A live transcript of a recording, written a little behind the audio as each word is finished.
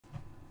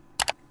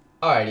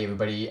Alrighty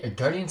everybody,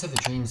 Guardians of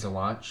the Dreams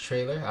launch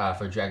trailer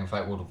for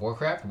Dragonflight World of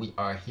Warcraft. We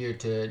are here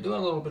to do a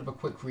little bit of a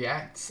quick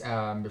react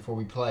before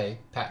we play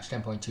patch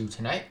 10.2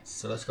 tonight.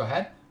 So let's go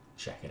ahead,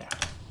 check it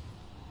out.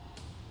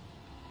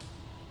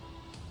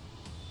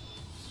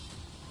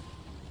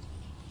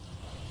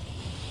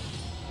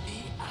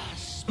 The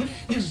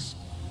Aspects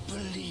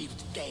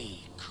believed they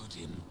could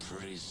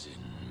imprison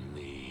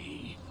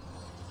me,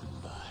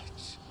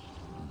 but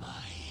my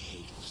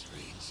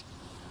hatred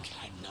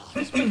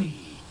cannot be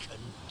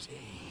contained.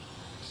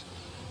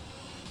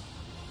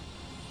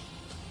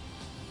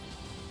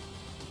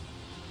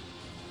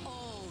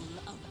 All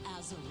of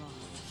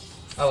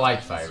Azeroth. I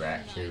like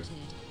Fireback too.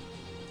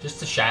 Just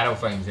the shadow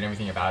frames and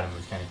everything about him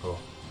was kind of cool.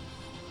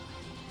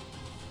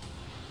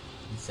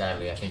 And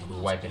sadly, I think we're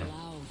wiping him. I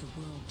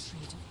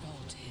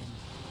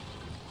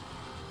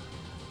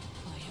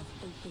have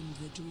opened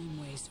the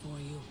dreamways for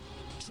you.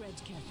 Tread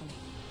carefully.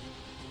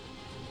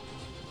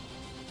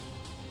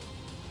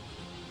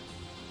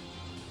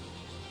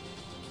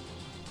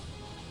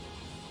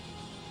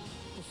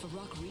 If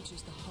Farak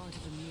reaches the heart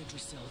of Amir,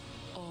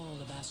 all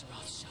of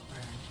Azeroth shall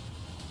burn.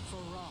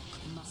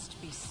 Farak must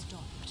be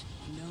stopped,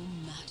 no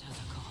matter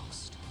the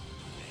cost.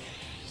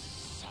 Their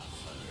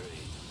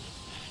suffering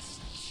has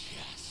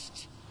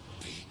just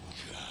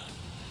begun.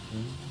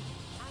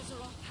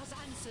 Azeroth has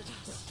answered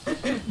us.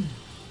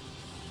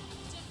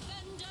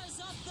 Defenders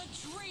of the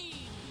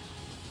dream!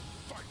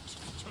 Fight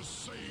to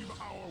save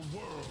our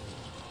world.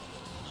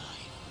 My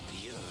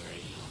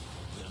fury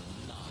will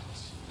not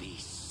be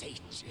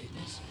sated.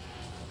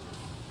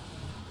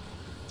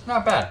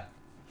 Not bad.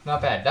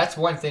 Not bad. That's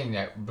one thing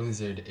that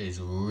Blizzard is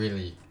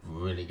really,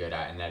 really good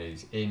at, and that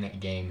is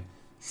in-game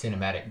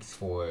cinematics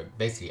for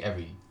basically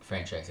every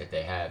franchise that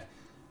they have.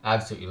 I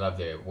absolutely love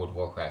their World of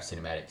Warcraft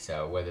cinematics,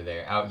 so whether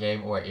they're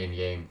out-game or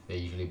in-game, they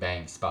usually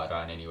bang spot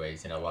on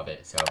anyways, and I love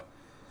it. So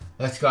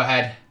let's go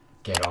ahead,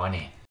 get on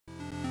in.